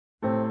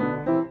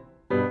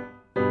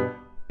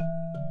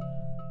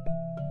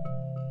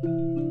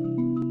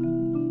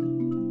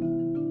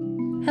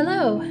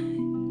Hello,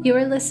 you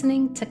are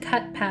listening to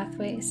Cut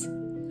Pathways,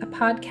 a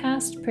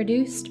podcast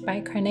produced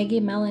by Carnegie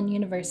Mellon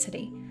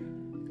University.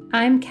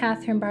 I'm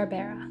Catherine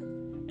Barbera.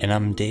 And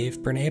I'm Dave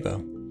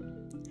Bernabo.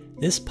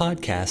 This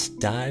podcast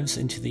dives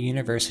into the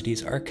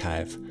university's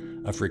archive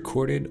of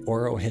recorded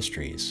oral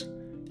histories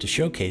to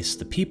showcase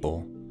the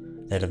people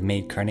that have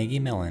made Carnegie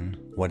Mellon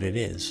what it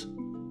is.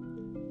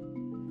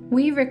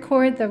 We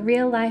record the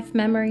real-life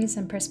memories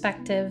and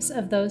perspectives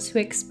of those who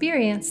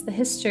experience the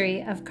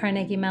history of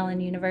Carnegie Mellon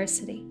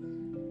University.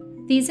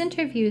 These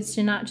interviews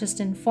do not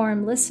just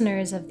inform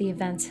listeners of the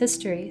event's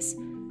histories,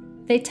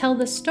 they tell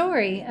the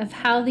story of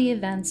how the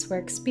events were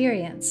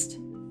experienced.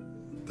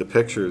 The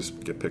pictures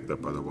get picked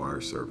up by the wire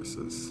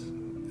services,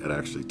 and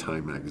actually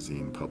Time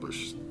magazine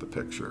published the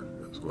picture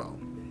as well.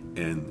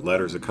 And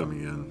letters are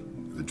coming in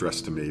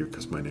addressed to me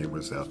because my name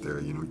was out there.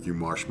 You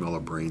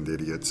marshmallow-brained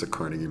idiots at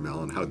Carnegie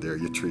Mellon, how dare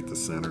you treat the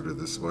senator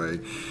this way?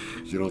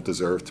 You don't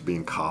deserve to be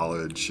in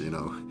college,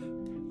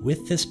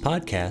 With this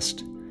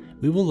podcast,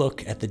 we will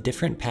look at the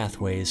different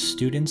pathways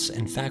students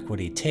and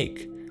faculty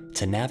take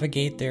to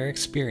navigate their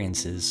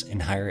experiences in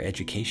higher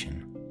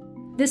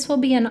education. This will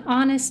be an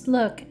honest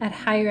look at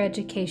higher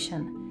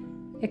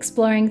education,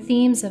 exploring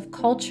themes of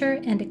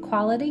culture and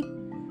equality,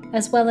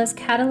 as well as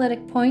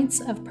catalytic points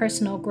of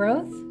personal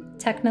growth,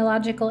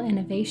 technological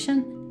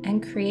innovation,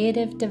 and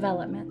creative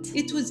development.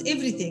 It was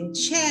everything: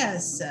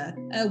 chess,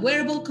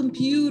 wearable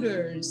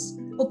computers,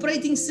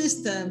 operating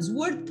systems,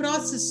 word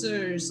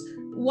processors,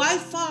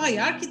 Wi-Fi,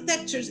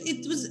 architectures.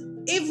 It was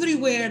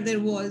everywhere there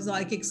was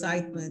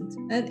excitement,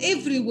 and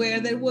everywhere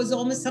there was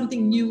almost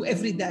something new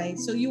every day.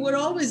 So you were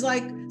always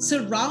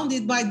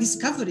surrounded by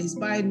discoveries,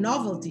 by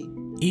novelty.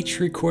 Each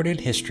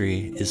recorded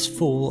history is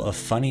full of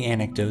funny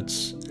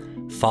anecdotes,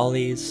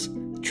 follies,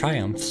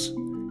 triumphs,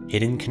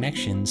 hidden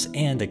connections,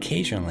 and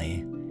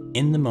occasionally,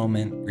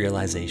 in-the-moment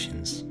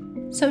realizations.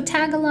 So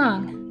tag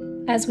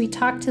along as we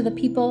talk to the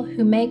people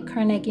who make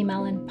Carnegie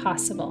Mellon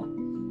possible.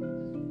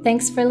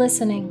 Thanks for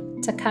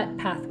listening to Cut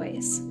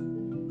Pathways.